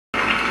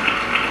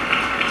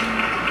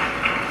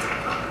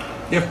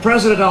If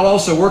President, I'll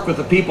also work with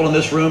the people in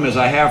this room, as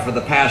I have for the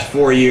past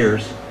 4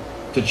 years,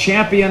 to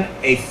champion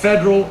a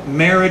federal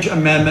marriage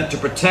amendment to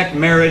protect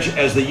marriage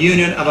as the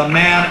union of a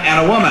man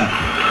and a woman.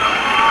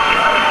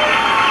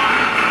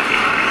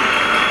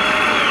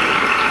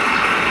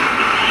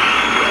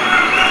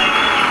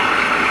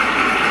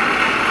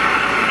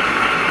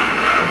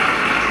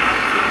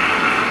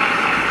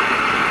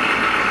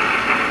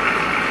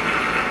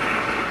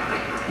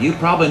 You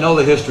probably know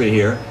the history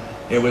here.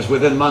 It was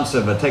within months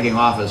of taking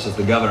office as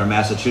the governor of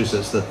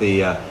Massachusetts that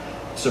the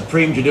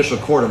Supreme Judicial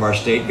Court of our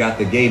state got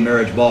the gay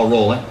marriage ball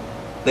rolling.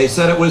 They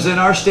said it was in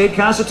our state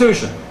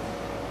constitution.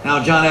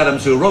 Now, John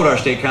Adams, who wrote our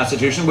state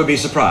constitution, would be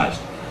surprised.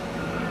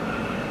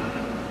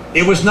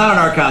 It was not in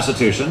our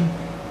constitution,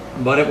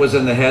 but it was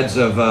in the heads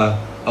of a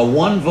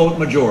one-vote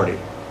majority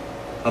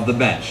of the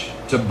bench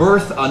to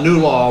birth a new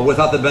law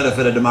without the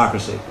benefit of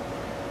democracy.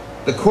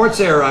 The court's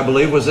error, I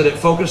believe, was that it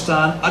focused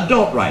on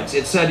adult rights.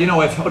 It said, you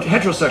know, if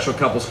heterosexual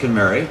couples can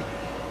marry,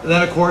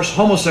 then, of course,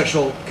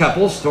 homosexual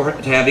couples, to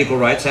have equal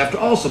rights, have to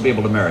also be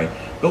able to marry.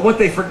 But what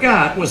they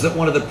forgot was that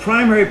one of the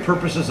primary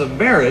purposes of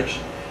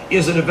marriage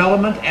is the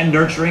development and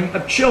nurturing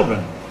of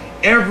children.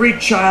 Every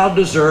child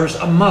deserves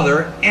a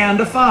mother and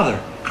a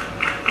father.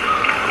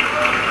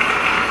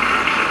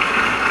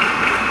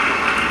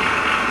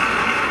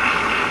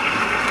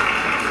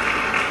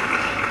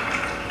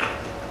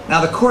 Now,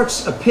 the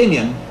court's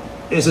opinion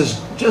is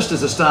just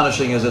as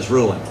astonishing as its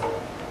ruling.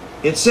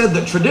 It said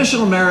that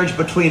traditional marriage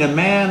between a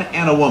man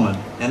and a woman,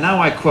 and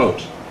now I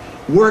quote,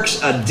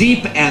 works a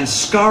deep and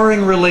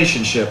scarring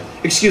hardship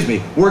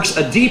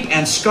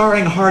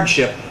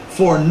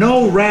for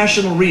no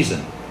rational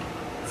reason.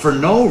 For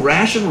no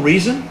rational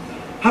reason?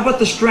 How about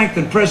the strength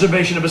and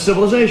preservation of a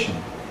civilization?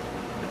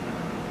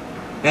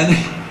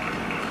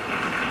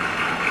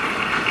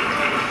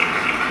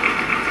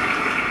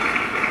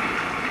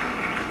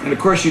 And of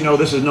course, you know,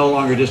 this is no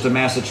longer just a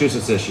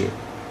Massachusetts issue.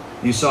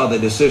 You saw the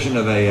decision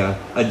of a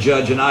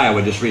judge in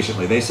Iowa just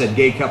recently. They said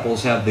gay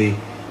couples have the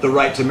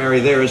right to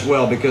marry there as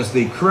well because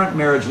the current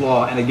marriage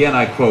law, and again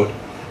I quote,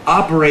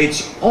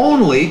 operates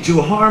only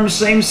to harm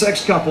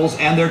same-sex couples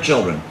and their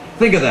children.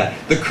 Think of that.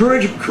 The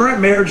current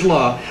marriage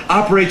law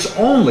operates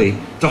only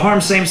to harm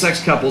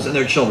same-sex couples and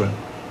their children.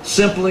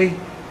 Simply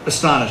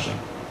astonishing.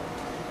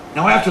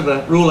 Now, after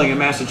the ruling in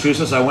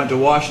Massachusetts, I went to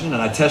Washington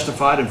and I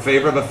testified in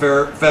favor of a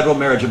federal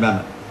marriage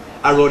amendment.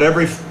 I wrote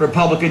every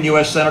Republican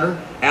U.S. senator,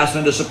 asked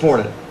them to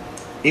support it.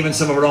 Even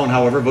some of our own,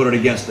 however, voted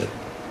against it.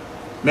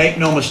 Make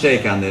no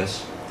mistake on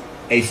this.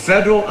 A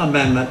federal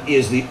amendment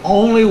is the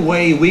only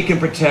way we can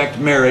protect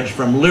marriage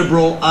from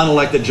liberal,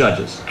 unelected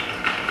judges.